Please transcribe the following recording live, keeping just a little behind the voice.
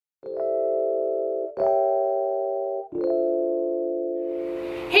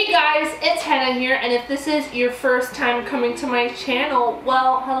Hey guys, it's Hannah here, and if this is your first time coming to my channel,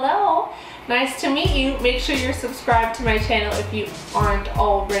 well, hello. Nice to meet you. Make sure you're subscribed to my channel if you aren't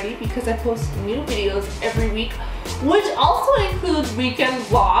already, because I post new videos every week, which also includes weekend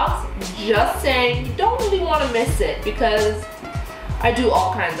vlogs. Just saying, you don't really want to miss it because I do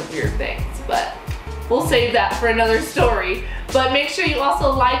all kinds of weird things, but we'll save that for another story. But make sure you also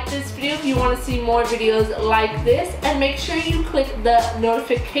like this video if you want to see more videos like this, and make sure you click the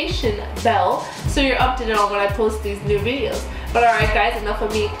notification bell so you're updated on when I post these new videos. But alright guys, enough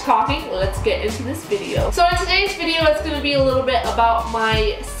of me talking, let's get into this video. So in today's video, it's going to be a little bit about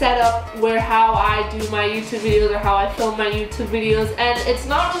my setup, how I do my YouTube videos or how I film my YouTube videos, and it's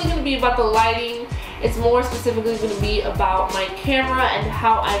not really going to be about the lighting. It's more specifically going to be about my camera and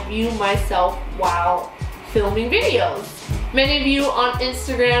how I view myself while filming videos. Many of you on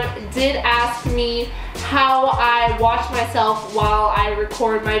Instagram did ask me how I watch myself while I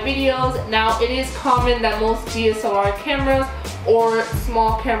record my videos. Now, it is common that most DSLR cameras or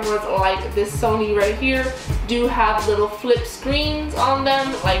small cameras like this Sony right here do have little flip screens on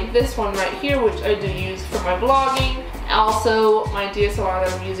them, like this one right here, which I do use for my vlogging. Also, my DSLR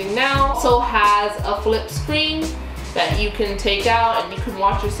that I'm using now also has a flip screen that you can take out and you can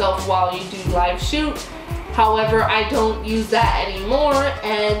watch yourself while you do live shoot. However, I don't use that anymore,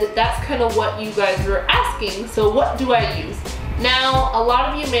 and that's kind of what you guys were asking. So what do I use? Now, a lot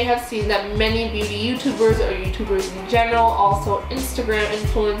of you may have seen that many beauty YouTubers or YouTubers in general, also Instagram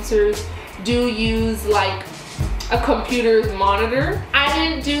influencers, do use like a computer's monitor. I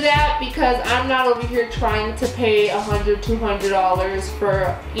didn't do that because I'm not over here trying to pay $100, $200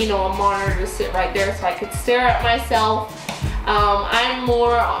 for, you know, a monitor to sit right there so I could stare at myself.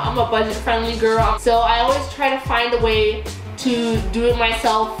 I'm a budget friendly girl, so I always try to find a way to do it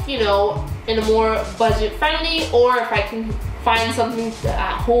myself, you know, in a more budget friendly, or if I can find something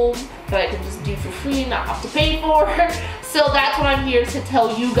at home that I can just do for free, not have to pay for. So that's what I'm here to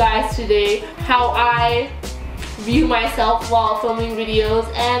tell you guys today, how I view myself while filming videos.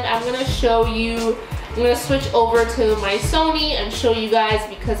 And I'm gonna show you, I'm gonna switch over to my Sony and show you guys,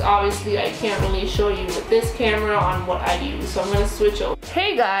 because obviously I can't really show you with this camera on what I use. So I'm gonna switch over.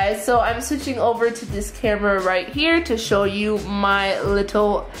 Hey guys, so I'm switching over to this camera right here to show you my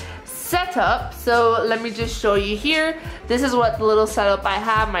little setup. So let me just show you here. This is what the little setup I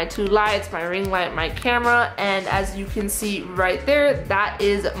have: my two lights, my ring light, my camera, and as you can see right there, that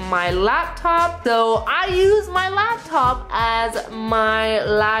is my laptop. So I use my laptop as my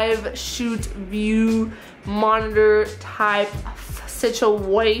live shoot view monitor type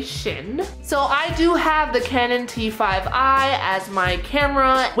situation. So I do have the Canon T5i as my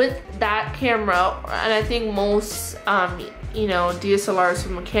camera. With that camera, and I think most you know, DSLRs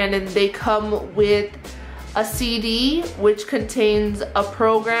from Canon, they come with a CD which contains a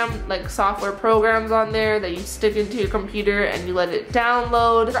program, like software programs on there that you stick into your computer and you let it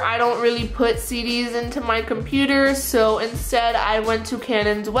download. I don't really put CDs into my computer, so instead I went to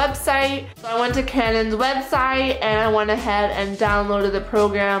Canon's website. So I went to Canon's website and I went ahead and downloaded the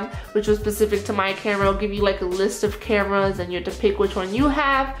program which was specific to my camera. It'll give you like a list of cameras and you have to pick which one you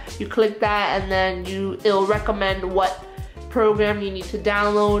have. You click that and then it'll recommend what program you need to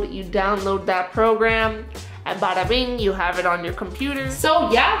download. You download that program and bada bing, you have it on your computer. So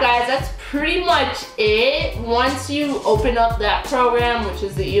yeah guys, that's pretty much it. Once you open up that program, which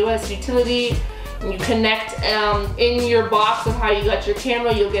is the EOS utility, and you connect in your box of how you got your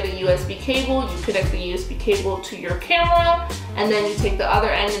camera, you'll get a USB cable. You connect the USB cable to your camera, and then you take the other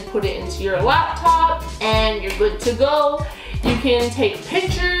end and put it into your laptop, and you're good to go. You can take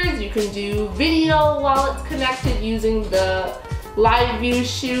pictures, you can do video while it's connected using the live view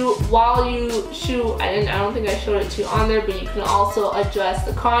shoot. While you shoot, I don't think I showed it to you on there, but you can also adjust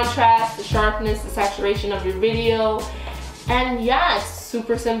the contrast, the sharpness, the saturation of your video. And yeah, it's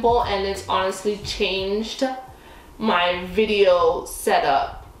super simple, and it's honestly changed my video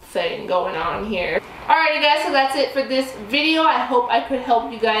setup thing going on here. Alrighty guys, so that's it for this video. I hope I could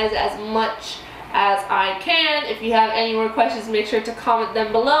help you guys as much as I can. If you have any more questions, make sure to comment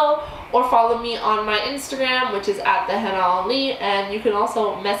them below, or follow me on my Instagram, which is @thehennaali, and you can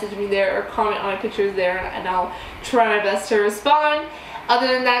also message me there or comment on my pictures there, and I'll try my best to respond. Other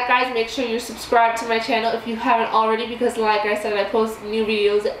than that guys, make sure you're subscribed to my channel if you haven't already, because like I said, I post new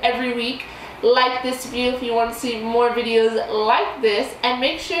videos every week. Like this video if you want to see more videos like this, and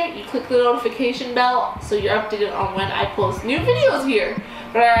make sure you click the notification bell so you're updated on when I post new videos here.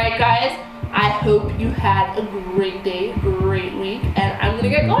 But alright guys, I hope you had a great day, great week, and I'm gonna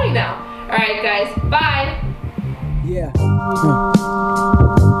get going now. Alright guys, bye! Yeah.